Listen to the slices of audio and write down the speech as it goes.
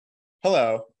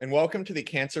Hello, and welcome to the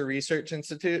Cancer Research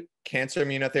Institute Cancer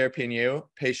Immunotherapy and You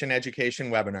Patient Education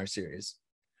Webinar Series.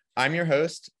 I'm your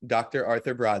host, Dr.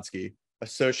 Arthur Brodsky,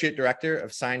 Associate Director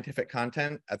of Scientific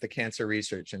Content at the Cancer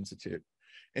Research Institute.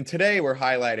 And today we're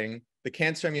highlighting the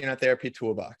Cancer Immunotherapy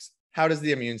Toolbox. How does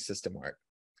the immune system work?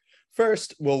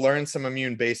 First, we'll learn some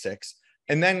immune basics,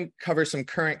 and then cover some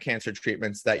current cancer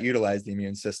treatments that utilize the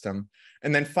immune system,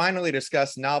 and then finally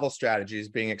discuss novel strategies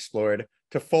being explored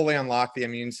to fully unlock the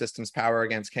immune system's power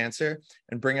against cancer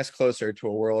and bring us closer to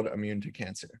a world immune to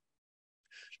cancer.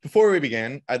 Before we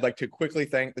begin, I'd like to quickly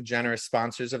thank the generous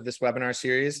sponsors of this webinar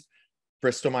series,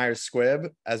 Bristol Myers Squibb,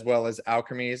 as well as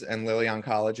Alkermes and Lilly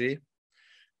Oncology.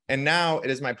 And now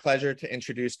it is my pleasure to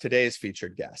introduce today's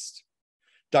featured guest.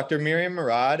 Dr. Miriam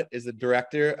Merad is the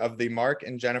director of the Mark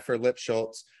and Jennifer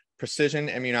Lipschultz Precision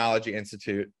Immunology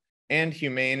Institute and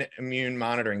Humane Immune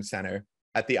Monitoring Center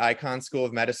at the Icahn School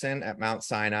of Medicine at Mount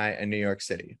Sinai in New York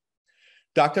City.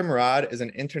 Dr. Merad is an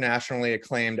internationally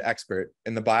acclaimed expert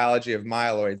in the biology of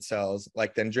myeloid cells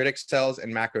like dendritic cells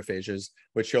and macrophages,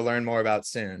 which you'll learn more about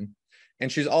soon. And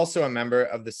she's also a member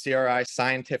of the CRI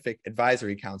Scientific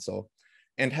Advisory Council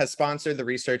and has sponsored the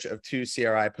research of 2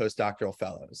 CRI postdoctoral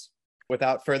fellows.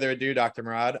 Without further ado, Dr.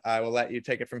 Merad, I will let you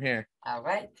take it from here. All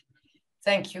right.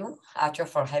 Thank you, Arthur,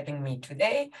 for having me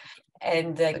today.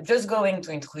 And just going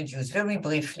to introduce very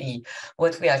briefly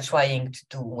what we are trying to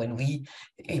do when we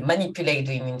manipulate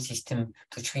the immune system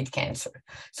to treat cancer.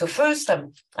 So first,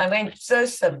 I'm going to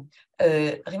just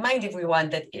remind everyone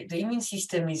that the immune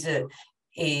system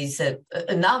is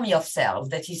an army of cells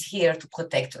that is here to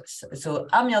protect us. So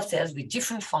army of cells with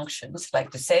different functions,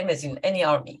 like the same as in any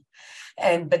army.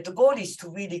 But the goal is to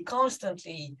really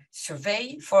constantly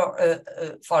survey for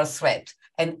a threat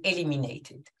and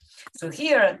eliminate it. So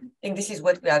here, I think this is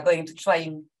what we are going to try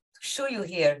and show you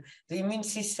here. The immune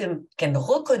system can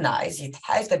recognize, it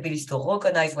has the ability to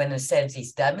recognize when a cell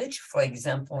is damaged, for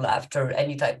example, after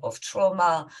any type of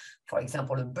trauma, for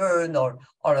example, a burn or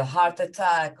a heart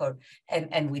attack,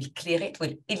 and will clear it,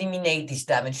 will eliminate these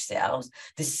damaged cells.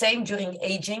 The same during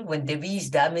aging, when there is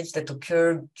damage that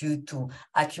occurred due to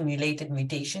accumulated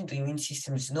mutation, the immune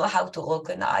systems know how to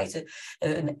recognize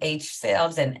an aged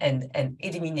cells and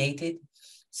eliminate it.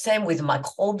 Same with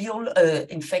microbial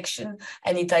infection.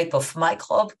 Any type of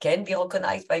microbe can be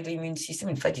recognized by the immune system.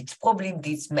 In fact, it's probably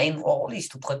its main role is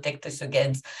to protect us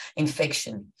against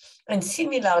infection. And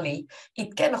similarly,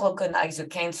 it can recognize the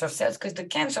cancer cells because the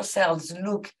cancer cells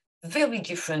look very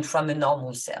different from the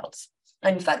normal cells.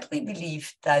 And in fact, we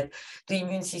believe that the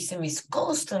immune system is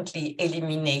constantly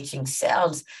eliminating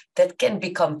cells that can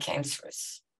become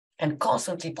cancerous and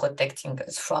constantly protecting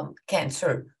us from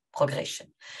cancer progression.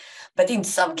 But in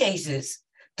some cases,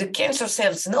 the cancer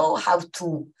cells know how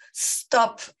to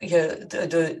stop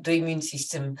the immune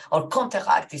system or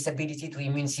counteract this ability to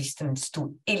immune systems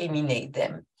to eliminate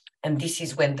them. And this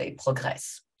is when they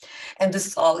progress. And the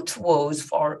thought was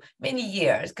for many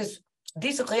years, because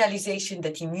this realization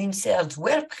that immune cells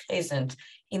were present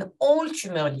in all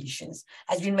tumor lesions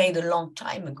has been made a long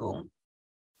time ago.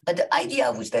 But the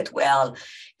idea was that, well,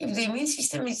 if the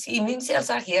immune cells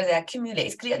are here, they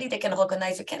accumulate. Clearly, they can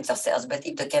recognize the cancer cells, but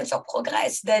if the cancer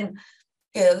progresses, then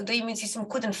the immune system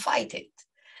couldn't fight it.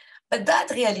 But that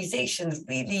realization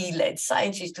really led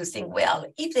scientists to think, well,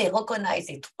 if they recognize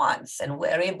it once and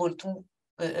were able to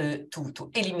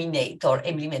eliminate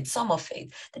some of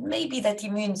it, then maybe that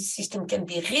immune system can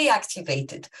be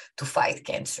reactivated to fight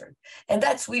cancer. And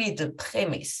that's really the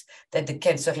premise that the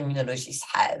cancer immunologists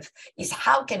have, is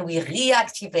how can we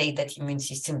reactivate that immune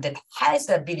system that has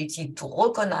the ability to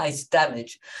recognize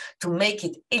damage, to make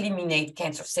it eliminate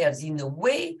cancer cells in a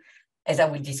way, as I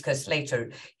will discuss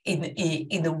later,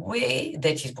 in a way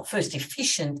that is first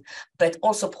efficient, but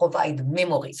also provide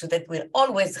memory so that we'll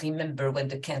always remember when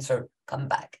the cancer come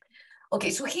back. Okay,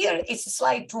 so here is a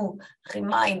slide to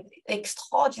remind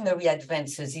extraordinary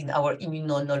advances in our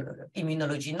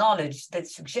immunology knowledge that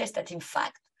suggest that, in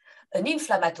fact, an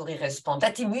inflammatory response,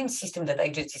 that immune system that I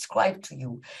just described to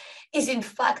you, is in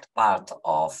fact part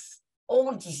of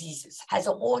all diseases, has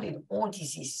a role in all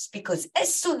diseases, because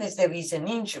as soon as there is an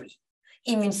injury,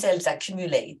 immune cells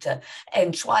accumulate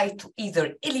and try to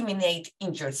either eliminate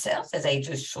injured cells, as I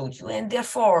just showed you, and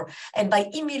therefore, and by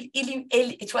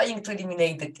trying to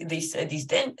eliminate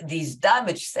these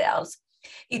damaged cells,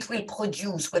 it will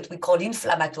produce what we call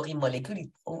inflammatory molecule,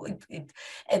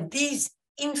 and this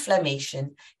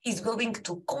inflammation is going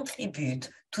to contribute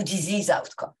to disease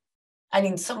outcome. And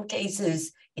in some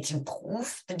cases, it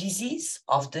improves the disease,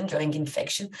 often during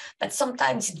infection, but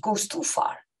sometimes it goes too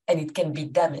far and it can be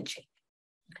damaging.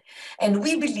 And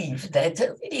we believe that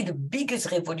really the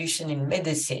biggest revolution in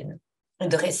medicine in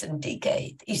the recent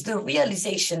decade is the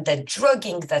realization that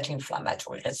drugging that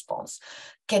inflammatory response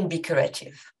can be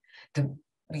curative.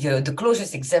 The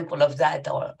closest example of that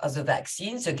are the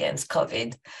vaccines against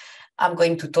COVID. I'm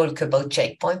going to talk about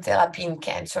checkpoint therapy in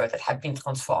cancer that have been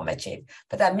transformative,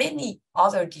 but there are many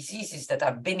other diseases that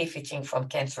are benefiting from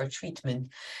cancer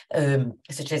treatment,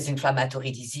 such as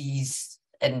inflammatory disease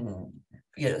and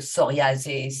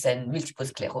psoriasis and multiple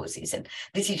sclerosis. And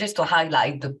this is just to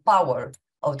highlight the power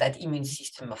of that immune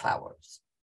system of ours.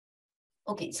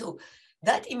 Okay, so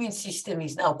that immune system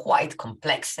is now quite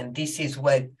complex, and this is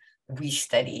what we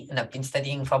study, and I've been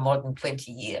studying for more than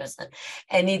 20 years.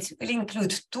 And it will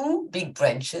include two big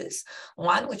branches,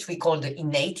 one which we call the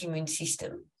innate immune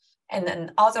system, and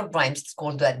another branch is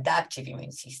called the adaptive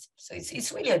immune system. So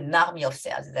it's really an army of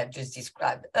cells that I've just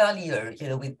described earlier,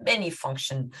 with many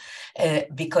functions,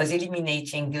 because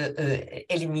eliminating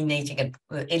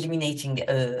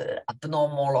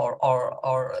abnormal or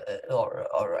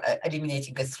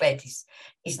eliminating a threat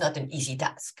is not an easy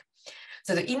task.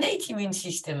 So the innate immune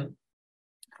system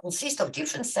consists of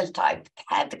different cell types that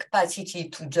have the capacity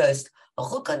to just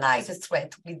recognize a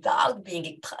threat without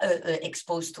being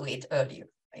exposed to it earlier.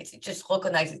 It just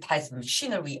recognizes it has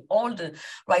machinery, all the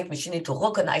right machinery to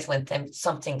recognize when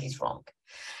something is wrong.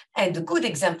 And a good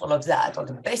example of that, or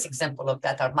the best example of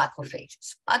that, are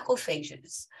macrophages.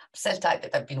 Macrophages, cell type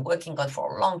that I've been working on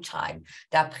for a long time,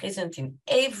 they are present in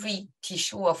every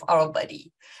tissue of our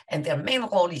body. And their main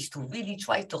role is to really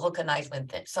try to recognize when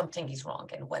something is wrong.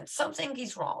 And when something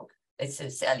is wrong, let's say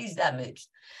a cell is damaged,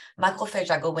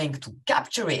 macrophages are going to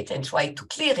capture it and try to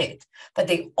clear it, but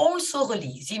they also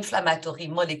release inflammatory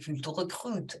molecule to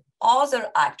recruit other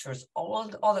actors, all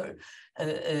other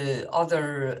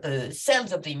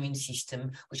cells of the immune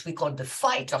system, which we call the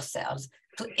fighter cells,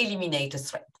 to eliminate a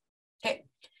threat. Okay.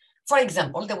 For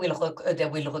example, they will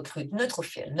recruit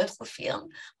neutrophils. Neutrophils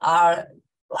are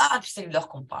large cellular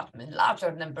compartment,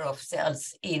 larger number of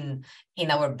cells in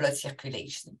our blood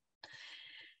circulation.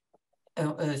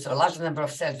 So a large number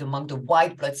of cells among the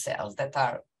white blood cells that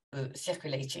are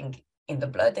circulating in the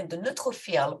blood, and the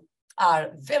neutrophils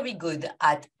are very good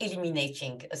at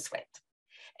eliminating a threat,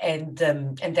 and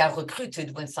they are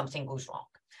recruited when something goes wrong.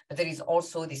 But there is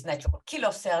also this natural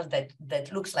killer cell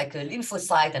that looks like a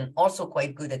lymphocyte and also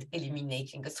quite good at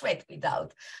eliminating a threat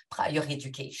without prior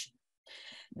education.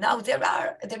 Now there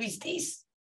is this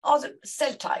other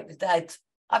cell type that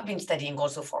I've been studying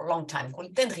also for a long time,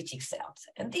 called dendritic cells.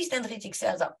 And these dendritic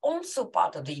cells are also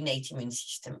part of the innate immune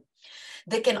system.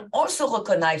 They can also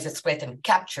recognize a threat and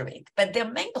capture it, but their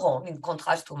main role, in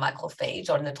contrast to macrophage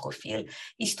or neutrophil,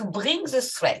 is to bring the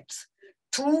threat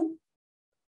to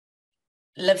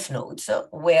lymph nodes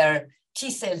where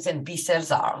T cells and B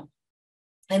cells are,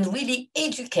 and really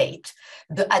educate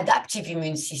the adaptive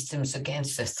immune systems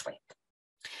against the threat.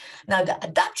 Now, the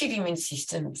adaptive immune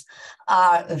systems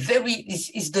are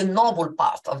is the noble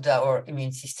part of our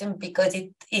immune system because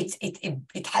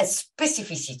it has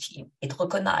specificity. It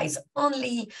recognizes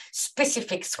only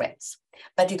specific threats,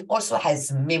 but it also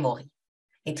has memory.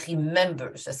 It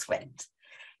remembers a threat.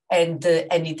 And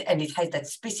it has that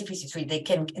specificity.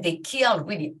 They kill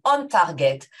really on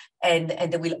target, and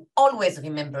they will always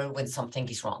remember when something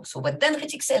is wrong. So what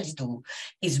dendritic cells do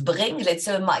is bring, let's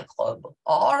say, a microbe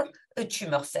or a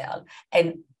tumor cell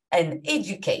and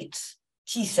educate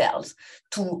T cells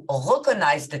to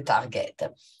recognize the target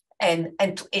and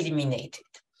to eliminate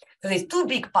it. So there's two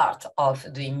big parts of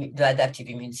the adaptive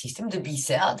immune system, the B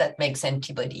cell that makes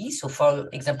antibodies. So for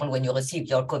example, when you receive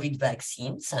your COVID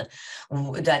vaccines,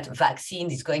 that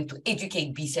vaccine is going to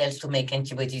educate B cells to make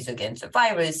antibodies against the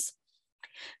virus,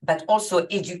 but also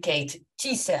educate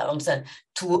T cells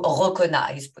to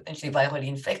recognize potentially virally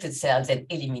infected cells and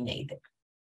eliminate them.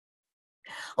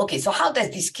 Okay, so how does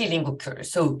this killing occur?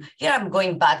 So here I'm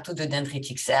going back to the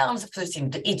dendritic cells. First, in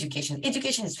the education.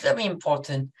 Education is very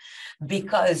important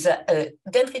because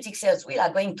dendritic cells are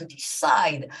going to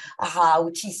decide how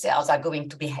T cells are going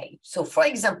to behave. So for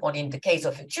example, in the case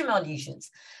of tumor lesions,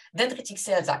 dendritic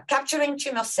cells are capturing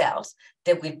tumor cells.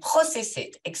 They will process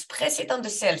it, express it on the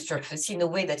cell surface in a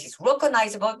way that is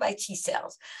recognizable by T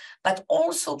cells, but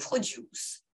also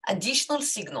produce additional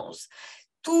signals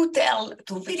to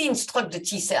really instruct the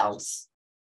T cells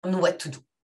on what to do.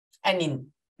 And in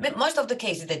most of the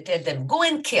cases, they tell them, go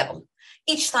and kill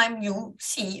each time you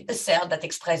see a cell that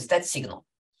expresses that signal.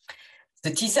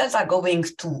 The T cells are going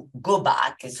to go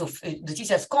back. So the T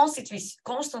cells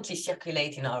constantly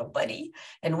circulate in our body.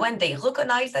 And when they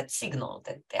recognize that signal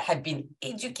that they have been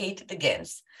educated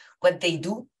against, what they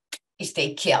do is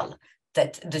they kill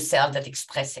the cell that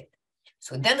expresses it.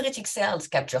 So dendritic cells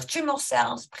capture tumor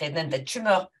cells, prevent the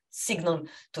tumor signal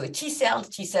to a T cell.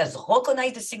 T cells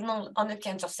recognize the signal on the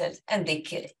cancer cells and they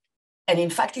kill it. And in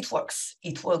fact, it works.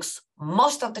 It works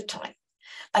most of the time.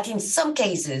 But in some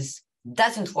cases,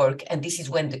 doesn't work. And this is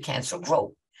when the cancer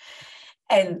grows.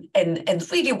 And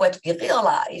really what we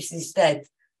realize is that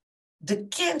the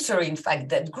cancer, in fact,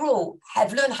 that grow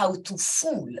have learned how to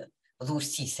fool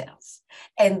those T cells.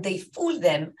 And they fool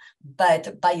them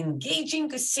but by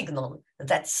engaging a signal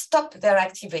that stop their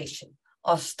activation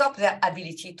or stop their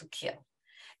ability to kill.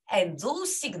 And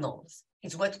those signals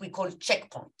is what we call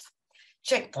checkpoint.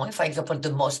 Checkpoint, for example,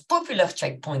 the most popular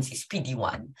checkpoint is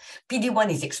PD-1. PD-1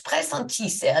 is expressed on T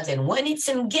cells, and when it's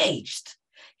engaged,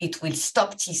 it will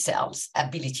stop T cells'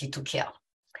 ability to kill.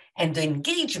 And the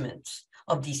engagement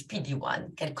of these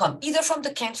PD-1 can come either from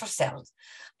the cancer cells,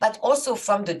 but also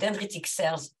from the dendritic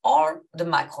cells or the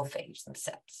macrophages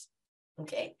themselves,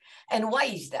 okay? And why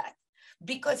is that?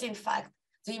 Because in fact,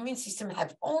 the immune system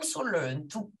have also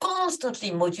learned to constantly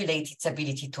modulate its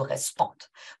ability to respond,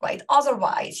 right?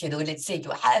 Otherwise, let's say you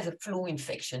have a flu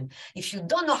infection. If you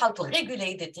don't know how to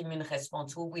regulate that immune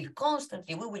response, we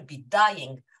will be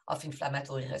dying of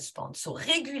inflammatory response. So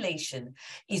regulation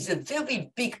is a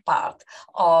very big part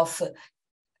of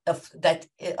the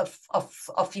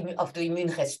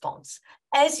immune response,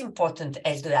 as important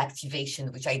as the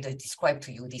activation, which I described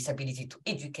to you, this ability to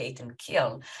educate and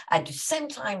kill. At the same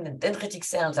time, the dendritic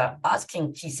cells are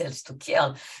asking T cells to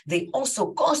kill. They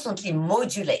also constantly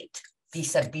modulate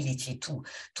this ability to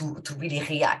really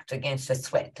react against a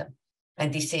threat.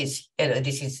 And this is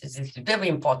very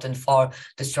important for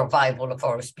the survival of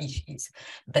our species.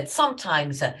 But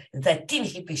sometimes that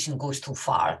inhibition goes too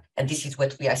far, and this is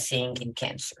what we are seeing in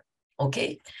cancer,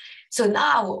 okay? So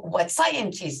now what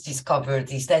scientists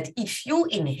discovered is that if you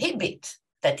inhibit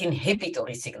that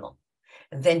inhibitory signal,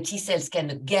 then T cells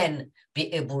can again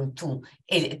be able to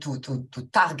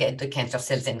target the cancer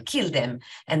cells and kill them.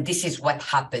 And this is what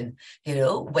happened,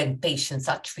 when patients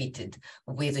are treated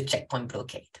with a checkpoint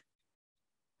blockade.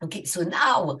 Okay, so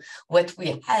now what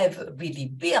we have really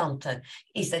built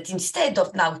is that instead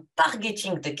of now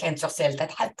targeting the cancer cells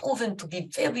that have proven to be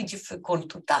very difficult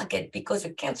to target because the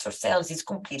cancer cells is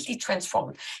completely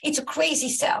transformed. It's a crazy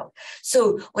cell.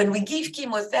 So when we give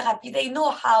chemotherapy, they know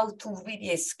how to really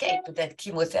escape that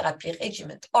chemotherapy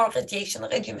regimen or radiation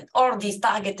regimen or these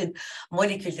targeted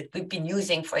molecules that we've been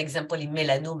using, for example, in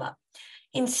melanoma.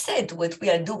 Instead, what we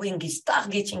are doing is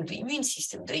targeting the immune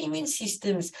system. The immune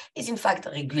system is in fact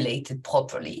regulated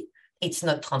properly. It's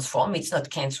not transformed, it's not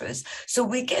cancerous. So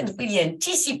we can really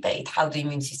anticipate how the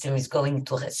immune system is going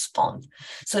to respond.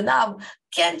 So now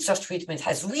cancer treatment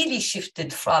has really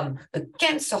shifted from a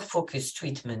cancer-focused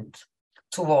treatment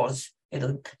towards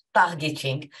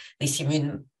targeting this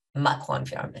immune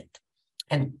microenvironment.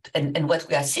 And what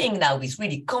we are seeing now is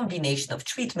really combination of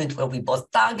treatment where we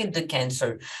both target the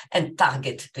cancer and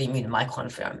target the immune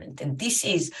microenvironment. And this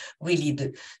is really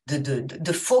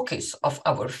the focus of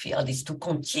our field, is to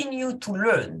continue to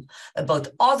learn about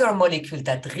other molecules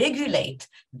that regulate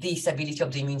this ability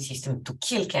of the immune system to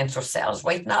kill cancer cells.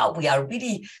 Right now, we are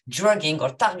really drugging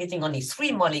or targeting only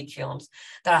 3 molecules.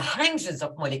 There are hundreds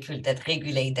of molecules that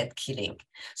regulate that killing.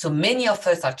 So many of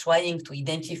us are trying to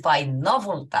identify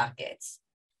novel targets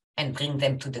and bring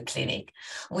them to the clinic.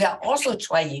 We are also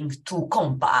trying to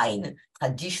combine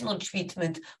traditional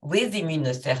treatment with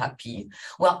immunotherapy.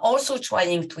 We are also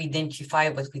trying to identify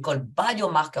what we call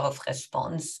biomarker of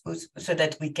response, so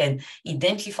that we can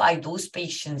identify those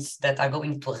patients that are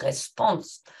going to respond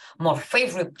more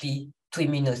favorably to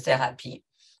immunotherapy.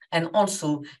 And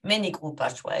also, many groups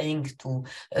are trying to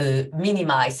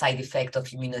minimize side effects of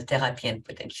immunotherapy, and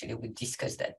potentially we'll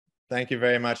discuss that. Thank you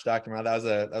very much, Dr. Merad.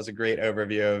 That was a great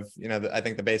overview of, I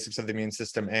think the basics of the immune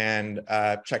system and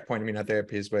checkpoint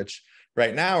immunotherapies, which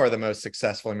right now are the most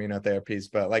successful immunotherapies.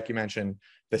 But like you mentioned,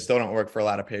 they still don't work for a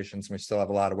lot of patients. And we still have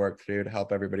a lot of work to do to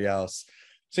help everybody else.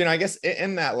 So, I guess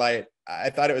in that light, I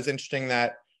thought it was interesting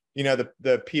that, the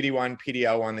PD-1,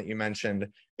 PD-L1 that you mentioned,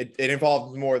 it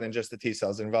involves more than just the T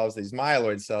cells. It involves these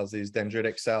myeloid cells, these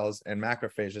dendritic cells and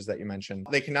macrophages that you mentioned.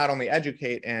 They can not only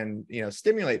educate and,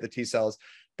 stimulate the T cells,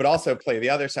 but also play the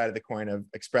other side of the coin of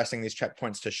expressing these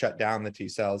checkpoints to shut down the T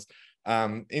cells.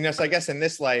 So I guess in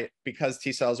this light, because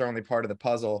T cells are only part of the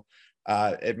puzzle,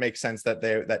 it makes sense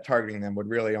that targeting them would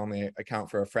really only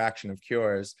account for a fraction of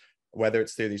cures, whether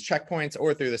it's through these checkpoints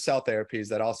or through the cell therapies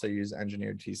that also use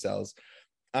engineered T cells.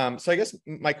 So I guess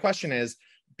my question is,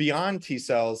 beyond T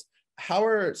cells, how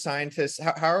are scientists,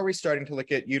 how are we starting to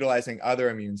look at utilizing other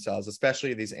immune cells,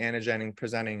 especially these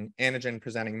antigen-presenting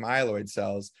myeloid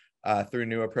cells, through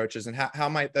new approaches, and how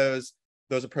might those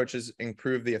approaches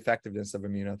improve the effectiveness of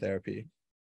immunotherapy?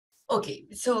 Okay,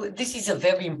 so this is a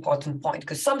very important point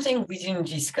because something we didn't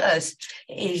discuss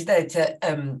is that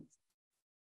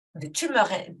the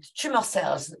tumor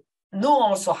cells know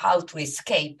also how to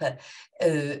escape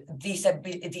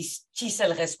this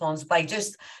T-cell response by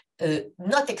just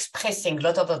not expressing a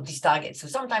lot of these targets. So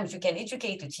sometimes you can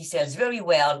educate the T-cells very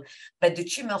well, but the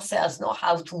tumor cells know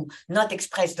how to not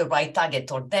express the right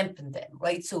target or dampen them,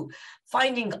 right? So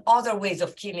finding other ways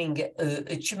of killing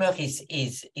a tumor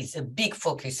is a big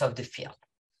focus of the field.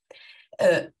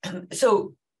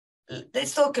 So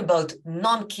let's talk about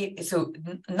non-T-cell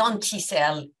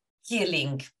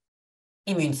killing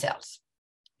immune cells.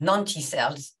 Non-T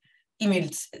cells,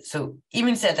 immune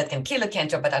cells that can kill a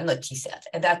cancer but are not T cells.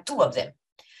 And there are two of them.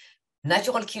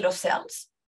 Natural killer cells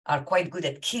are quite good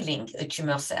at killing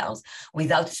tumor cells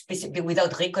without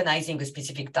recognizing a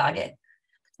specific target.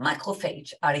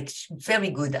 Macrophages are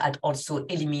very good at also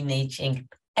eliminating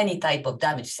any type of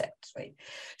damaged cells, right?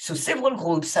 So several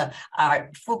groups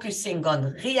are focusing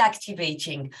on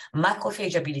reactivating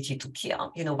macrophage ability to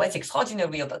kill. You know, what's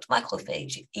extraordinary about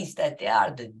macrophage is that they are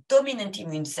the dominant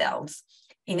immune cells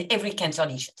in every cancer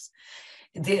lesions.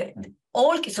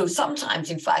 So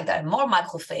sometimes, in fact, there are more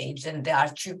macrophages than there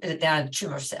are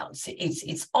tumor cells. It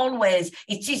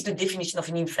is the definition of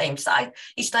an inflamed site.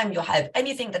 Each time you have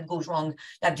anything that goes wrong, you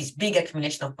have this big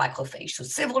accumulation of macrophages. So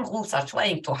several groups are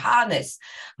trying to harness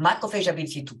macrophage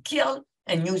ability to kill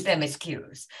and use them as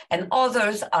killers. And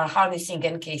others are harnessing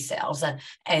NK cells.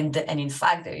 And in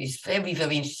fact, there is very,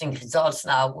 very interesting results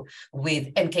now with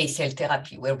NK cell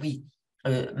therapy, where we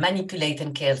manipulate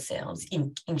NK cells,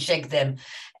 inject them,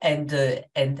 and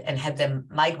have them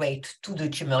migrate to the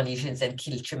tumor lesions and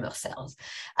kill tumor cells.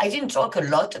 I didn't talk a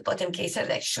lot about NK cells,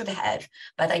 I should have,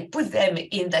 but I put them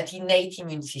in that innate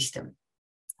immune system,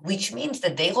 which means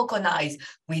that they recognize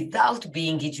without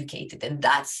being educated. And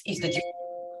that is the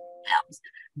difference.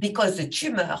 Because the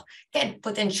tumor can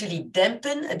potentially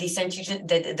dampen this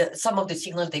antigen, some of the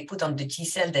signals they put on the T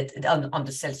cell, on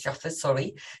the cell surface,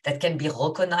 that can be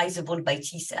recognizable by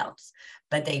T cells,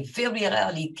 but they very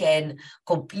rarely can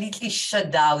completely shut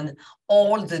down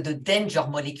all the danger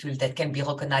molecules that can be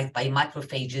recognized by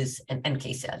macrophages and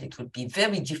NK cells. It would be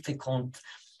very difficult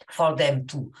for them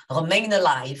to remain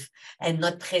alive and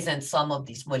not present some of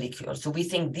these molecules. So we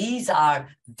think these are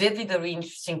very, very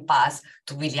interesting paths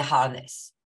to really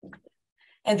harness.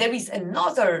 And there is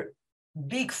another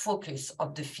big focus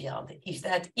of the field is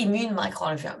that immune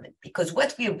microenvironment, because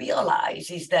what we realize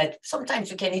is that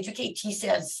sometimes you can educate T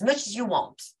cells as much as you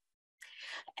want.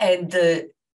 And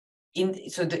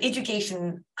so the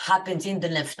education happens in the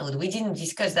lymph node. We didn't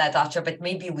discuss that, Archer, but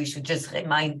maybe we should just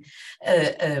remind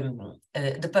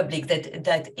the public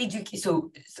that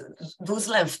so those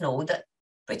lymph nodes,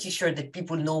 pretty sure that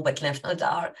people know what lymph nodes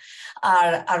are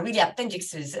really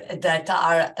appendixes that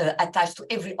are attached to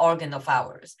every organ of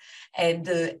ours. And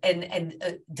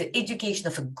the education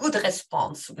of a good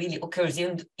response really occurs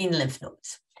in lymph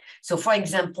nodes. So for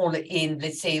example,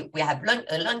 let's say we have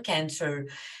lung cancer,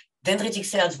 dendritic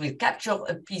cells will capture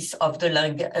a piece of the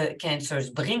lung cancers,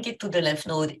 bring it to the lymph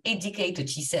node, educate the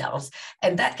T cells,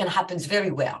 and that can happen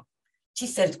very well. T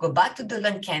cells go back to the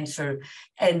lung cancer,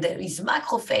 and there is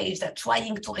macrophages that are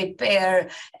trying to repair,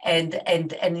 and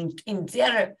in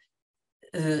their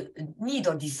need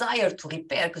or desire to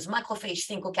repair, because macrophages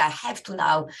think, okay, I have to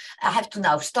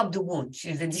now stop the wound.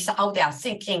 This is how they are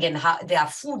thinking, and how they are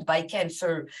fooled by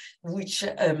cancer, which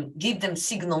give them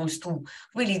signals to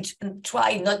really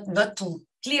try not to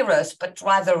clear us, but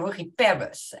rather repair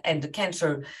us. And the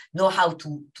cancer know how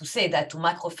to say that to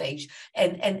macrophage.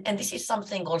 And this is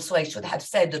something also I should have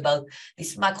said about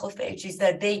this macrophage, is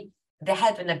that they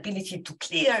have an ability to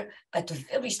clear, but a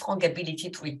very strong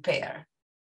ability to repair.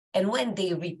 And when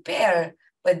they repair,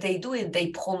 what they do is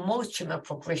they promote tumor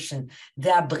progression.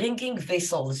 They are bringing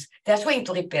vessels. They are trying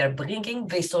to repair, bringing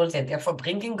vessels, and therefore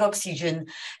bringing oxygen,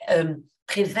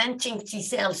 preventing T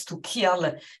cells to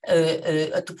kill,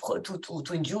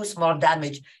 to induce more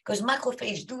damage. Because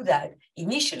macrophages do that.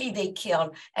 Initially, they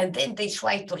kill, and then they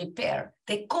try to repair.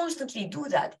 They constantly do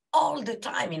that all the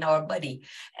time in our body.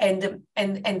 And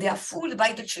they are fooled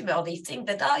by the tumor. They think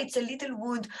that, it's a little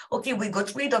wound. Okay, we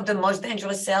got rid of the most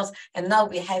dangerous cells, and now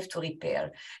we have to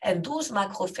repair. And those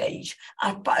macrophages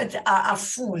are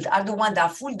fooled, are the ones that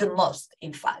are fooled the most,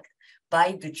 in fact,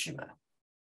 by the tumor.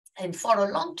 And for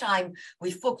a long time,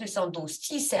 we focused on those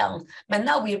T cells, but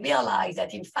now we realize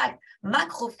that, in fact,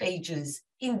 macrophages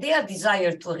in their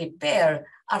desire to repair,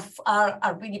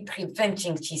 are really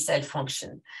preventing T cell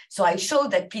function. So I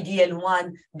showed that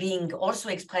PD-L1 being also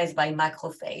expressed by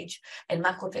macrophage, and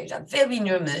macrophages are very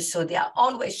numerous, so they are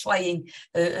always trying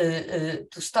to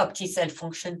stop T cell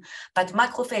function. But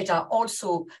macrophages are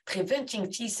also preventing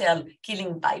T cell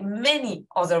killing by many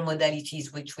other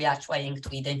modalities, which we are trying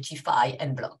to identify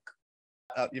and block.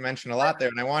 You mentioned a lot there,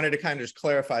 and I wanted to kind of just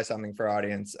clarify something for our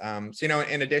audience. So,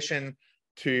 in addition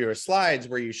to your slides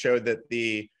where you showed that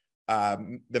the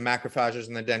macrophages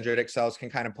and the dendritic cells can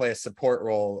kind of play a support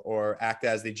role or act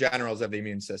as the generals of the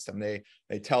immune system. They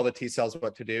tell the T cells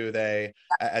what to do. They,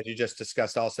 as you just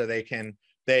discussed, also they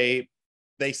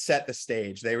set the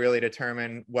stage. They really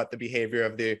determine what the behavior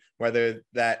of whether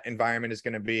that environment is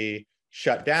going to be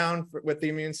shut down with the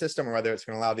immune system or whether it's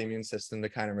going to allow the immune system to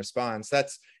kind of respond. So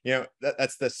that's,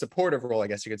 that's the supportive role, I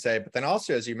guess you could say. But then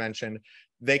also, as you mentioned,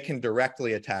 they can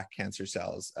directly attack cancer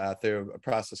cells through a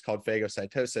process called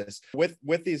phagocytosis.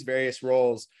 With these various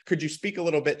roles, could you speak a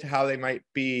little bit to how they might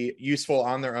be useful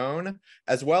on their own,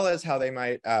 as well as how they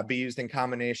might be used in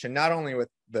combination, not only with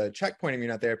the checkpoint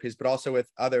immunotherapies, but also with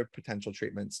other potential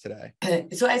treatments today?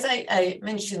 So as I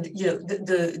mentioned,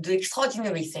 the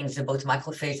extraordinary things about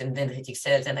macrophage and dendritic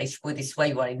cells, and I suppose this is why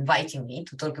you are inviting me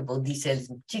to talk about these cells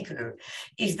in particular,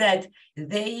 is that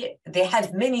they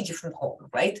have many different roles,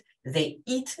 right? They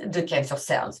eat the cancer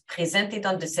cells presented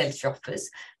on the cell surface,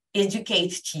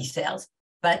 educate T cells,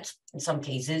 but in some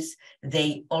cases,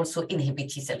 they also inhibit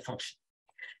T cell function.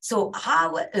 So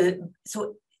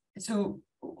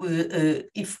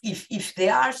if they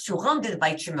are surrounded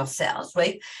by tumor cells,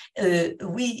 right, and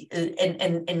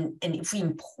if we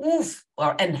improve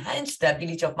or enhance the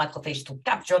ability of macrophages to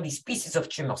capture these pieces of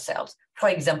tumor cells, for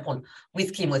example,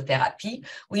 with chemotherapy,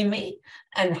 we may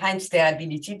enhance their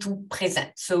ability to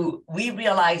present. So we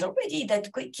realize already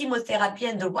that chemotherapy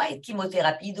and the right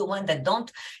chemotherapy, the one that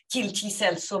don't kill T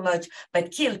cells so much, but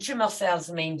kill tumor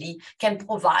cells mainly, can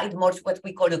provide more what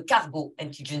we call a cargo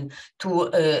antigen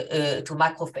to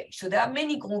macrophage. So there are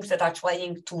many groups that are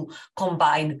trying to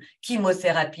combine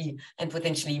chemotherapy and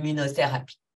potentially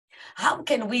immunotherapy. How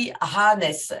can we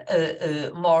harness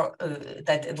more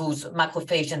those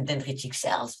macrophage and dendritic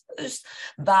cells? First,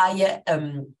 by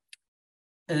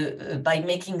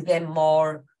making them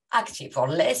more active or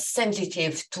less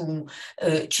sensitive to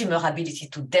tumor ability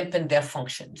to dampen their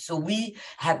function. So we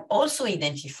have also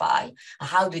identified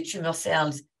how the tumor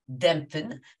cells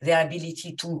dampen their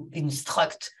ability to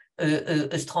instruct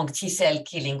a strong T cell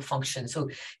killing function. So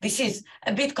this is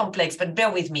a bit complex, but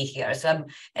bear with me here. So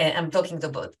I'm talking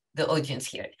about the audience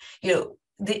here.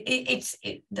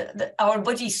 Our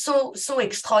body is so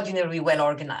extraordinarily well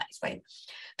organized, right?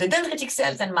 The dendritic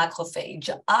cells and macrophage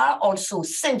are also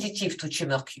sensitive to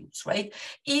tumor cues, right?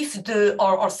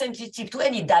 Or sensitive to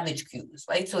any damage cues,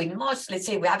 right? So in most, let's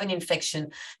say we have an infection,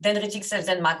 dendritic cells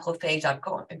and macrophage are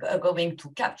going to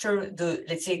capture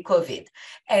let's say, COVID.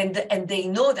 And they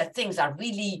know that things are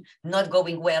really not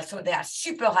going well. So they are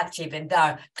super active and they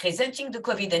are presenting the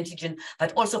COVID antigen,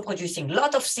 but also producing a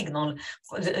lot of signal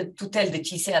to tell the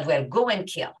T cell, well, go and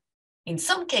kill. In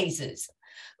some cases,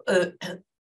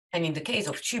 and in the case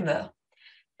of tumor,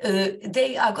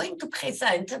 they are going to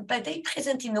present, but they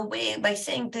present in a way by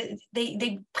saying that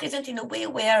they present in a way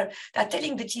where they're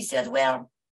telling the T cells,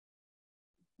 well,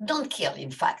 don't kill,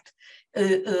 in fact.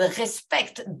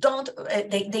 Respect,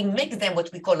 they make them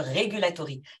what we call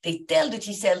regulatory. They tell the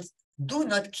T cells, do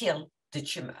not kill the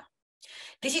tumor.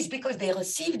 This is because they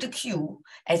receive the cue,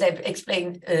 as I've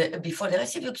explained before, they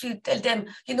receive the cue, tell them,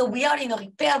 we are in a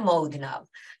repair mode now,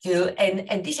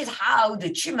 and this is how the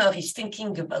tumor is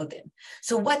thinking about them.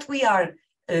 So what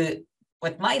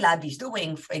my lab is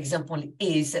doing, for example,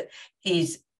 is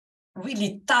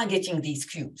really targeting these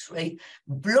cues, right?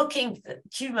 Blocking the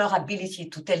tumor ability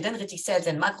to tell dendritic cells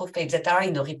and macrophages that are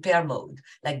in a repair mode,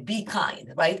 like be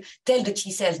kind, right? Tell the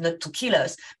T cells not to kill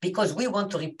us because we want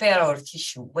to repair our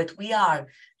tissue. What we are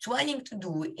trying to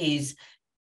do is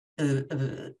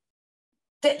bring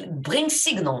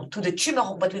signal to the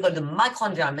tumor, what we call the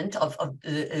microenvironment of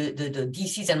the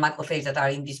DCs and macrophages that are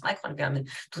in this microenvironment,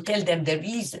 to tell them there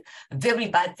is very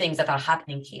bad things that are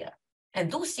happening here. And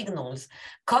those signals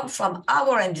come from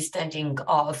our understanding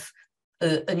of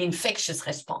an infectious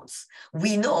response.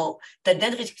 We know that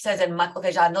dendritic cells and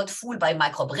macrophages are not fooled by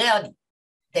microbe. Rarely.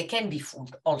 They can be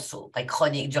fooled also by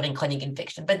during chronic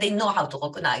infection, but they know how to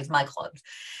recognize microbes.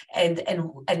 And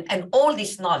all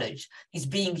this knowledge is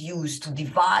being used to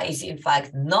devise, in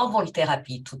fact, novel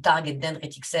therapy to target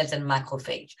dendritic cells and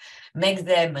macrophage, make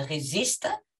them resist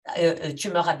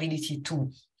tumor ability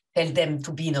to tell them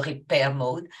to be in a repair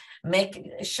mode, make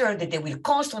sure that they will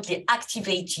constantly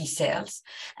activate T cells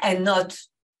and not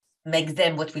make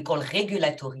them what we call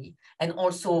regulatory, and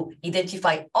also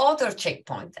identify other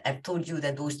checkpoints. I've told you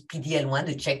that those PD-L1,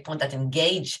 the checkpoint that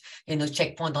engage,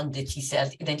 checkpoint on the T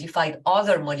cells, identified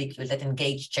other molecules that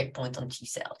engage checkpoint on T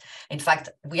cells. In fact,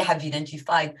 we have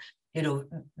identified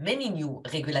many new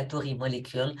regulatory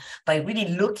molecules by really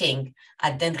looking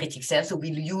at dendritic cells. So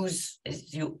we'll use,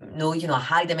 as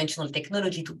high dimensional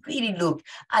technology to really look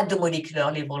at the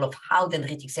molecular level of how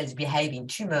dendritic cells behave in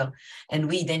tumor. And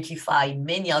we identify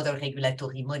many other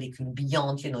regulatory molecules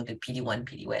beyond, the PD-1,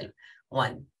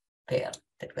 PD-L1 pair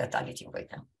that we're targeting right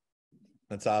now.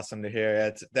 That's awesome to hear.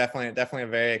 It's definitely a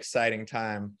very exciting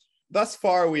time. Thus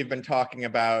far, we've been talking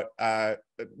about,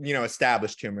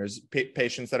 established tumors,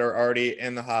 patients that are already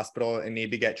in the hospital and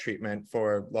need to get treatment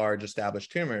for large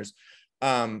established tumors.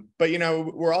 But,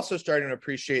 we're also starting to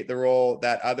appreciate the role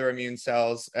that other immune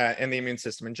cells in the immune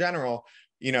system in general,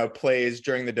 plays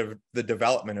during the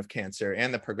development of cancer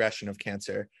and the progression of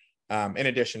cancer. In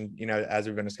addition, as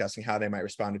we've been discussing, how they might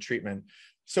respond to treatment.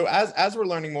 So as we're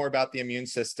learning more about the immune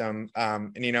system,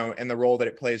 and the role that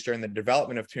it plays during the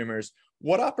development of tumors,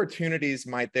 what opportunities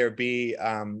might there be,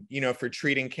 for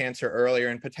treating cancer earlier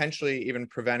and potentially even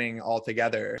preventing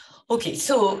altogether? Okay,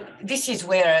 so this is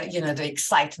where, the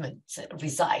excitement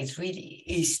resides really,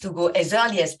 is to go as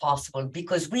early as possible,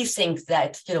 because we think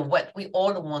that, what we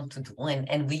all want to do,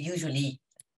 and we usually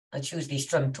not use this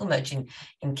term too much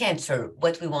in cancer,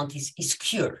 what we want is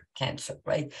cure cancer,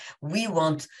 right? We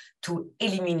want to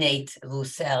eliminate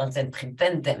those cells and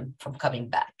prevent them from coming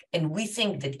back. And we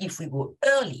think that if we go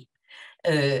early,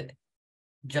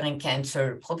 during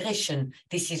cancer progression,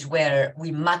 this is where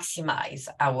we maximize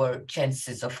our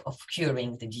chances of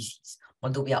curing the disease.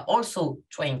 Although we are also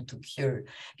trying to cure,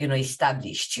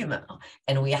 established tumor,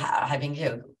 and we are having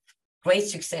great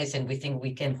success, and we think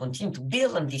we can continue to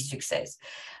build on this success.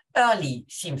 Early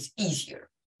seems easier,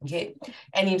 okay?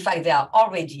 And in fact, there are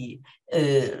already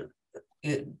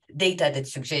data that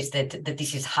suggests that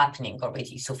this is happening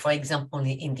already. So for example,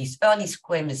 in this early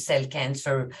squamous cell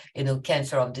cancer,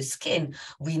 cancer of the skin,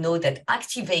 we know that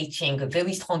activating a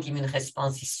very strong immune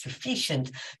response is sufficient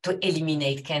to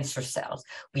eliminate cancer cells.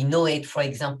 We know it, for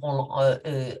example,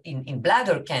 in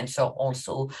bladder cancer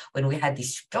also, when we had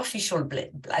this superficial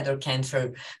bladder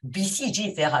cancer,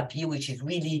 BCG therapy, which is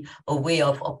really a way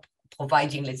of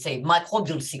providing, let's say,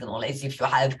 microbial signal, as if you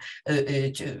have,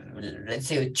 let's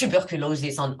say, a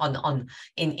tuberculosis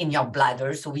in your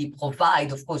bladder. So we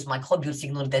provide, of course, microbial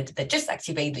signal that just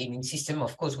activate the immune system.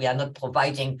 Of course, we are not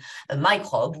providing a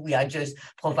microbe. We are just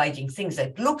providing things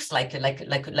that looks like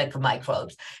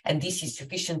microbes. And this is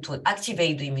sufficient to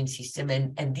activate the immune system.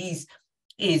 And these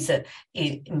is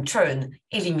in turn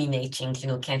eliminating,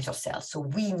 cancer cells. So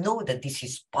we know that this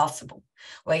is possible,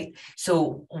 right?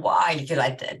 So while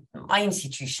at my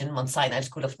institution, Mount Sinai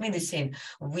School of Medicine,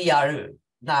 we are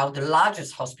now the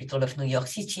largest hospital of New York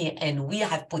City, and we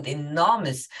have put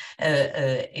enormous,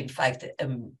 in fact,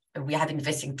 we have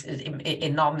invested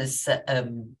enormous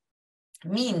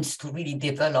means to really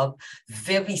develop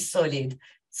very solid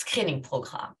screening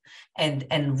program. And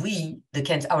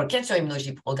our cancer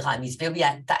immunology program is very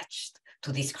attached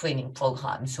to this screening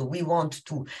program. So we want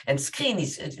to, and screen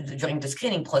is, during the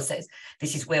screening process,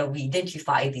 this is where we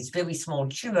identify this very small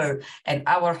tumor, and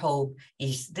our hope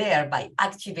is there by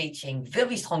activating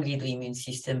very strongly the immune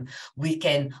system, we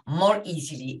can more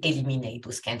easily eliminate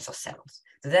those cancer cells.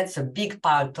 So that's a big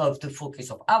part of the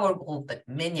focus of our group, but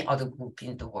many other groups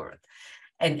in the world.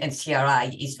 And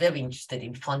CRI is very interested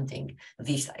in funding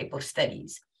these type of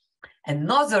studies.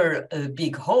 Another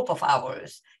big hope of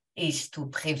ours is to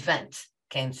prevent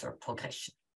cancer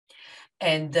progression.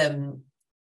 And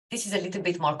this is a little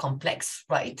bit more complex,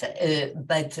 right?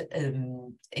 But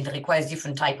it requires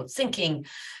different type of thinking,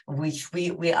 which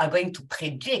we are going to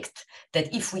predict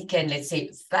that if we can, let's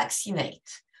say, vaccinate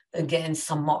against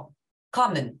some more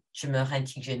common tumor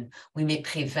antigen, we may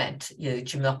prevent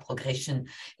tumor progression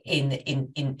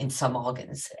in some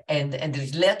organs. And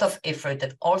there's a lot of effort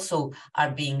that also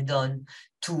are being done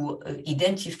to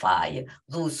identify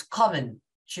those common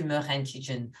tumor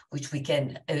antigen, which we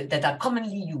can, that are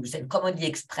commonly used and commonly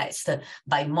expressed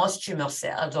by most tumor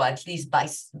cells, or at least by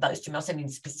tumor cells in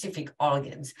specific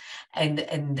organs,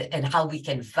 and how we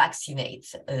can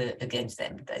vaccinate against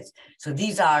them. So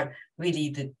these are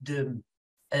really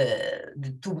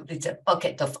it's a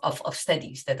pocket of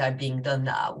studies that are being done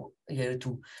now,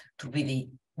 to really,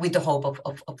 with the hope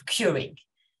of curing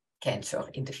cancer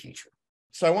in the future.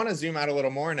 So I want to zoom out a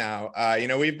little more now.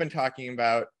 We've been talking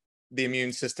about the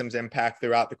immune system's impact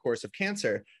throughout the course of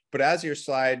cancer, But as your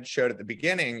slide showed at the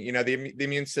beginning, you know, the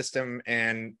immune system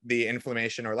and the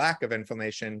inflammation or lack of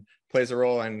inflammation plays a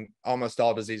role in almost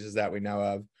all diseases that we know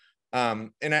of.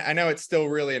 And I know it's still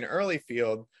really an early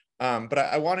field, but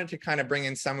I wanted to kind of bring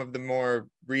in some of the more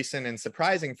recent and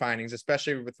surprising findings,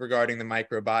 especially with regarding the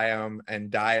microbiome and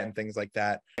diet and things like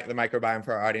that. The microbiome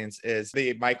for our audience is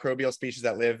the microbial species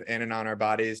that live in and on our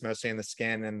bodies, mostly in the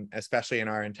skin and especially in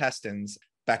our intestines,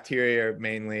 bacteria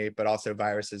mainly, but also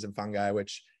viruses and fungi,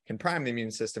 which can prime the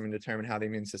immune system and determine how the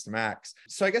immune system acts.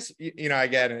 So I guess, you know,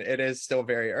 again, it is still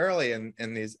very early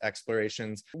in these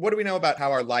explorations. What do we know about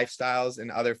how our lifestyles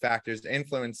and other factors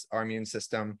influence our immune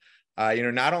system, you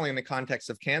know, not only in the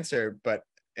context of cancer, but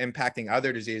impacting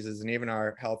other diseases and even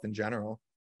our health in general?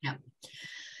 Yeah.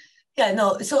 Yeah,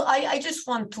 no, so I just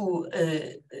want to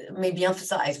maybe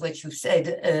emphasize what you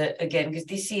said again, because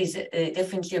this is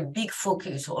definitely a big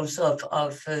focus also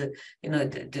of you know,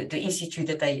 the institute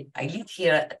that I lead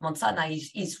here at Mount Sinai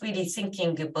is really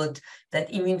thinking about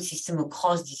that immune system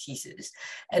across diseases.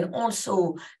 And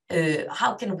also,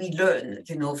 how can we learn,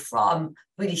 you know, from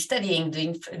really studying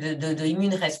the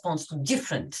immune response to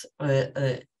different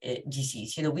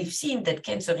disease. You know, we've seen that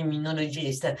cancer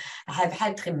immunologists have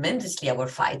helped tremendously our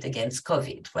fight against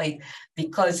COVID, right?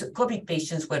 Because COVID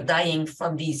patients were dying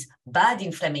from this bad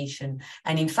inflammation.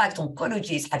 And in fact,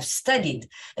 oncologists have studied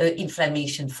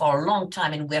inflammation for a long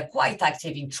time, and we're quite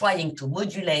active in trying to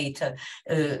modulate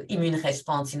immune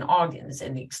response in organs.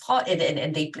 And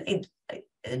they played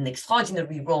an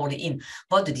extraordinary role in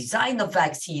both the design of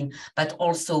vaccine, but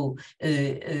also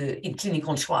in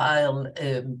clinical trial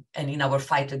and in our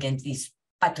fight against this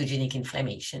pathogenic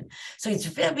inflammation. So it's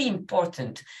very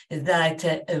important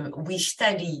that we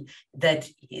study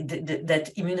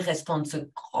that immune response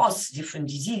across different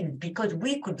diseases, because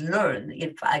we could learn,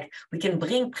 in fact, we can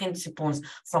bring principles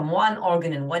from one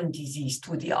organ and one disease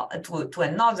to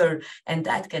another, and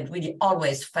that can really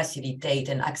always facilitate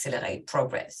and accelerate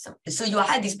progress. So you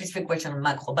had this specific question on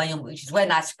microbiome, which is one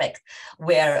aspect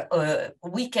where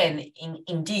we can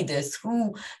indeed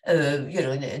through you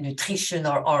know, nutrition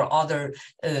or other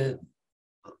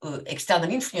external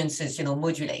influences, you know,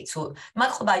 modulate. So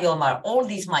microbiome are all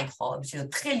these microbes, you know,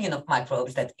 trillion of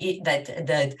microbes that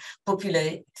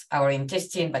populate our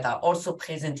intestine, but are also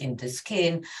present in the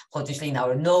skin, potentially in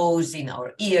our nose, in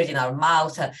our ears, in our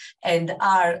mouth, and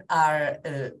are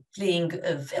playing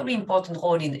a very important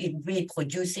role in really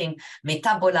producing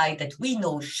metabolites that we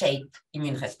know shape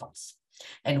immune response.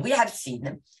 And we have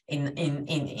seen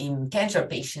in cancer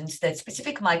patients that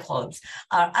specific microbes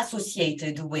are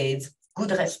associated with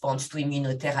good response to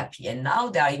immunotherapy. And now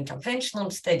there are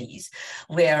interventional studies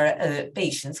where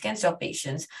cancer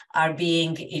patients are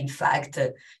being, in fact,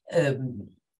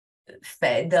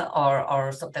 fed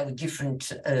or sometimes with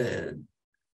different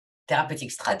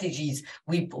therapeutic strategies.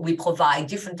 We provide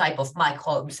different type of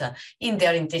microbes in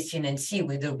their intestine and see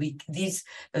whether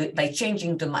by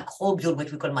changing the microbial,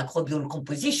 what we call microbial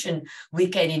composition, we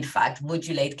can in fact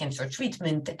modulate cancer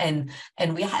treatment. And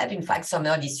we have in fact some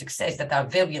early success that are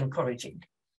very encouraging.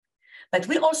 But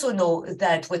we also know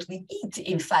that what we eat,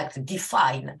 in fact,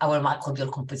 define our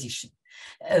microbial composition.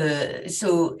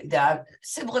 So there are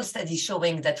several studies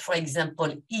showing that, for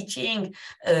example, eating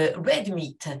red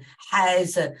meat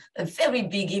has a very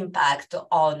big impact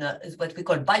on what we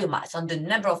call biomass, on the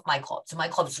number of microbes.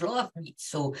 Microbes love meat,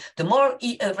 so the more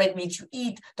red meat you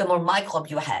eat, the more microbe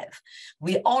you have.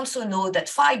 We also know that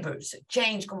fibers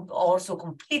change also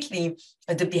completely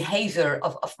the behavior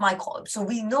of microbes. So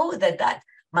we know that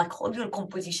microbial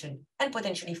composition and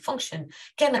potentially function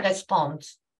can respond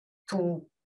to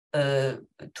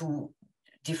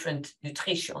different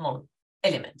nutritional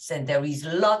elements. And there is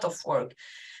a lot of work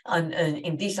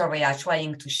in this area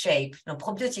trying to shape, you know,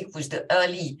 probiotic was the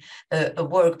early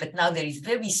work, but now there is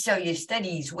very serious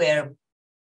studies where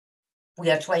we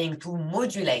are trying to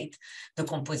modulate the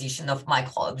composition of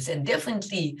microbes, and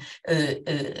definitely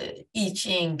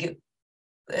eating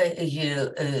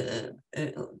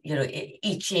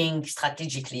eating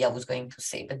strategically, I was going to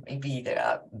say, but maybe there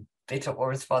are better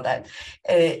words for that.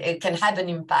 It can have an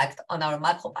impact on our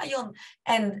microbiome,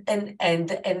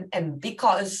 and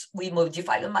because we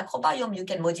modify the microbiome, you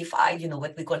can modify, you know,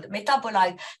 what we call the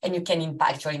metabolite, and you can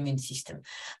impact your immune system.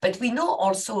 But we know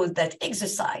also that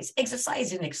exercise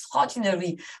is an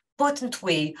extraordinary potent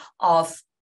way of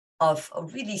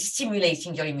really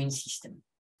stimulating your immune system.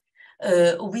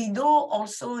 We know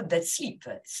also that sleep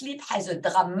has a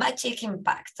dramatic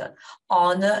impact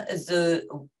on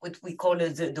what we call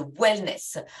the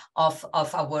wellness of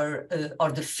our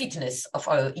or the fitness of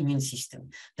our immune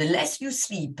system. The less you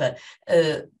sleep,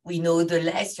 we know the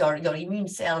less your immune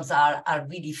cells are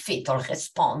really fit or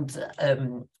respond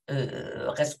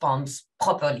responds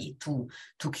properly to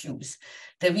cues.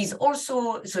 There is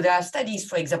also, so there are studies,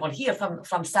 for example, here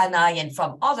from Sanai and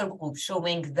from other groups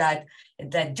showing that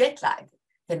jet lag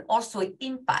can also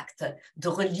impact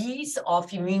the release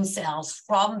of immune cells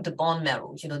from the bone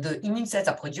marrow. You know, the immune cells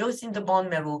are produced in the bone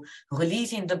marrow,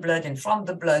 released in the blood, and from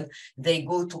the blood, they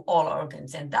go to all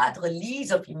organs. And that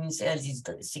release of immune cells is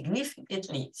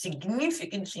significantly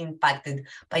impacted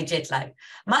by jet lag.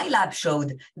 My lab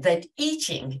showed that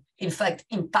eating, in fact,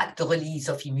 impact the release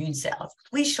of immune cells.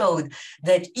 We showed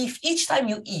that if each time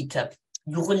you eat,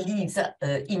 you release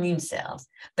immune cells,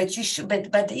 but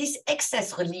this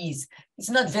excess release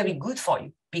is not very good for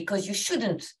you because you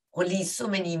shouldn't release so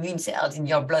many immune cells in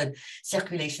your blood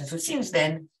circulation. So since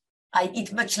then, I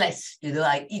eat much less. You know,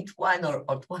 I eat one or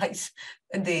twice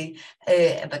a day,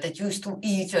 but I used to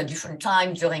eat at different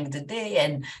times during the day,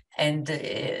 and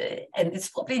it's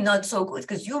probably not so good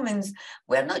because humans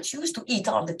were not used to eat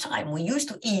all the time. We used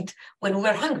to eat when we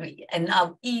were hungry, and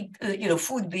now eat,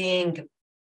 food being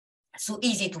so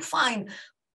easy to find,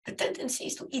 the tendency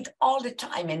is to eat all the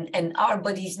time, and our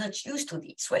body is not used to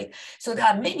this, right? So there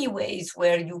are many ways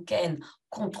where you can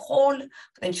control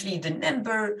potentially the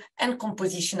number and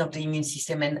composition of the immune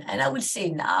system. And I will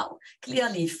say now,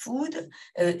 clearly food,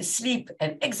 sleep,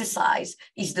 and exercise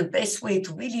is the best way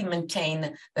to really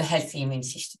maintain a healthy immune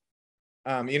system.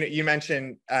 You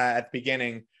mentioned at the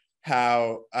beginning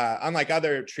how unlike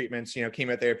other treatments,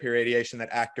 chemotherapy, radiation that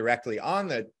act directly on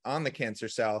the cancer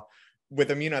cell, with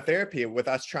immunotherapy, with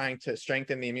us trying to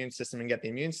strengthen the immune system and get the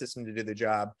immune system to do the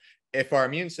job, if our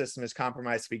immune system is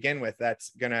compromised to begin with,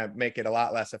 that's going to make it a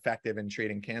lot less effective in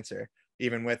treating cancer,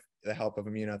 even with the help of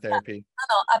immunotherapy.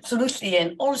 No, absolutely.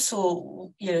 And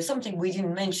also, something we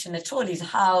didn't mention at all is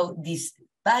how this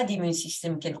bad immune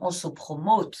system can also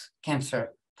promote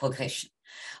cancer progression,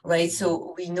 right?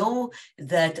 So we know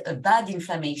that a bad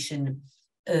inflammation,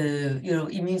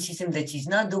 immune system that is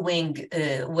not doing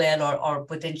well, or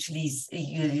potentially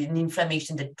an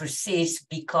inflammation that persists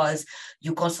because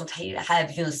you constantly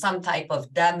have some type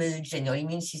of damage and your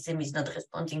immune system is not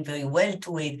responding very well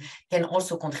to it, can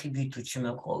also contribute to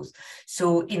tumor growth.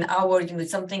 So in our,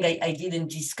 something I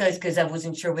didn't discuss because I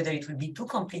wasn't sure whether it would be too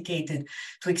complicated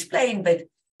to explain, but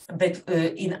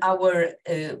in our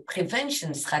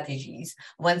prevention strategies,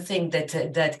 one thing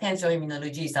that cancer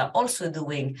immunologists are also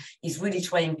doing is really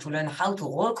trying to learn how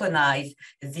to recognize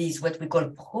these, what we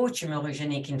call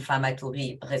pro-tumorigenic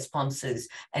inflammatory responses,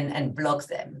 and block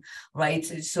them, right?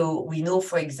 So we know,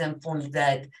 for example,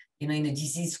 that, in a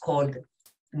disease called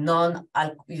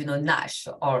NASH,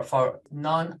 or for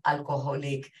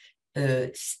non-alcoholic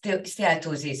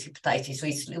steatosis hepatitis. So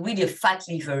it's really a fat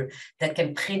liver that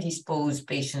can predispose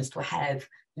patients to have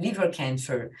liver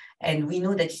cancer. And we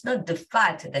know that it's not the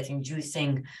fat that's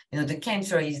inducing, the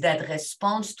cancer, is that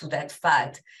response to that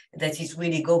fat that is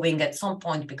really going at some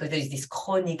point, because there is this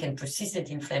chronic and persistent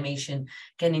inflammation,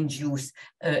 can induce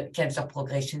cancer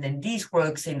progression. And this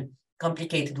works in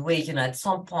complicated way. At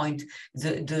some point,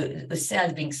 the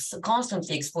cell being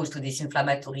constantly exposed to this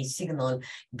inflammatory signal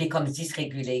becomes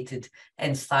dysregulated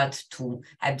and starts to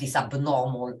have this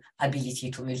abnormal ability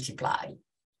to multiply.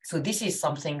 So this is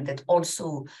something that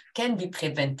also can be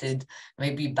prevented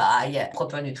maybe by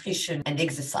proper nutrition and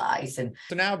exercise. And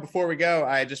so now, before we go,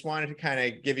 I just wanted to kind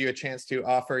of give you a chance to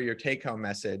offer your take-home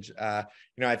message. I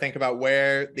think about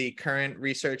where the current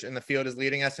research in the field is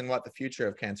leading us and what the future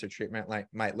of cancer treatment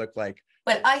might look like.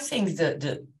 Well, I think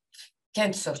the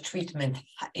cancer treatment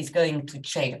is going to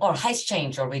change, or has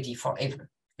changed already forever.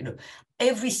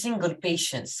 Every single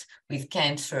patient with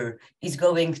cancer is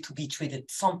going to be treated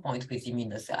at some point with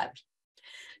immunotherapy.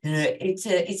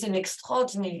 It's an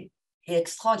extraordinary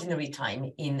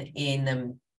time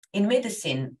in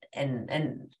medicine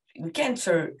and in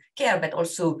cancer care, but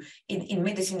also in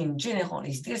medicine in general.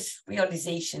 Is this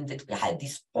realization that we had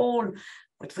this whole,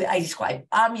 I describe,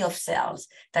 army of cells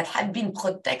that had been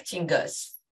protecting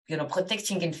us,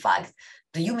 protecting, in fact,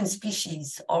 the human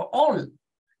species, or all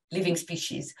living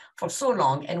species, for so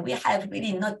long, and we have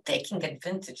really not taken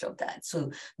advantage of that. So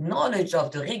knowledge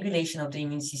of the regulation of the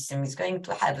immune system is going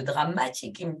to have a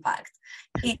dramatic impact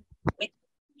in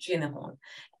general,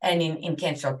 and in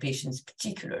cancer patients in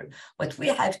particular. What we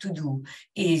have to do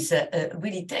is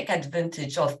really take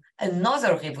advantage of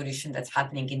another revolution that's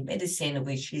happening in medicine,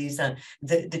 which is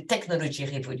the technology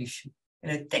revolution.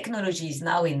 technology is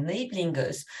now enabling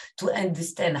us to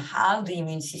understand how the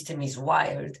immune system is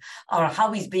wired or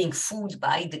how it's being fooled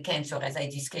by the cancer, as I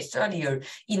discussed earlier,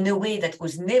 in a way that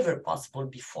was never possible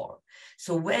before.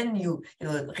 So when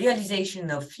realization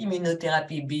of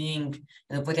immunotherapy being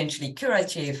potentially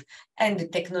curative and the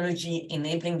technology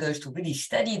enabling us to really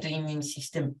study the immune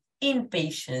system in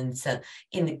patients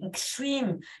in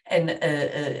extreme and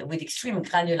with extreme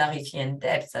granularity and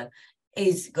depth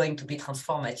is going to be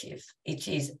transformative. It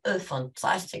is a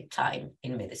fantastic time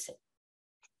in medicine.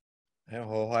 I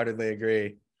wholeheartedly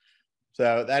agree.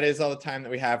 So that is all the time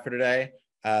that we have for today.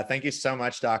 Thank you so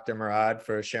much, Dr. Merad,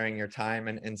 for sharing your time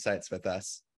and insights with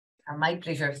us. My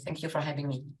pleasure. Thank you for having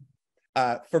me.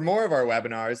 For more of our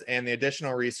webinars and the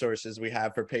additional resources we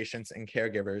have for patients and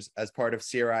caregivers as part of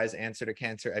CRI's Answer to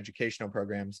Cancer educational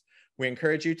programs, we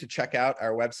encourage you to check out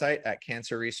our website at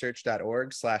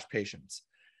cancerresearch.org/patients.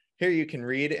 Here you can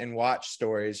read and watch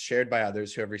stories shared by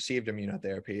others who have received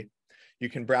immunotherapy. You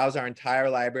can browse our entire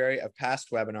library of past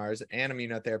webinars and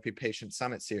immunotherapy patient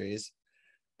summit series,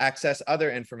 access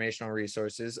other informational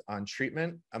resources on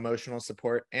treatment, emotional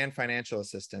support, and financial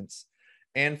assistance,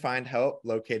 and find help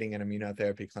locating an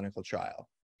immunotherapy clinical trial.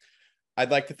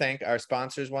 I'd like to thank our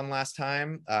sponsors one last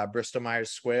time, Bristol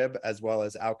Myers Squibb, as well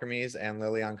as Alkermes and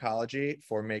Lilly Oncology,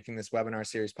 for making this webinar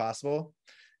series possible.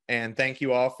 And thank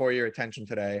you all for your attention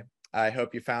today. I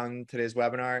hope you found today's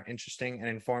webinar interesting and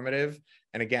informative.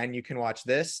 And again, you can watch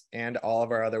this and all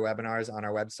of our other webinars on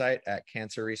our website at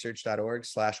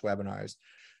cancerresearch.org/webinars.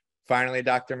 Finally,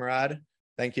 Dr. Merad,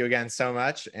 thank you again so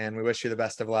much, and we wish you the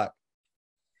best of luck.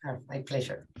 My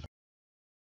pleasure.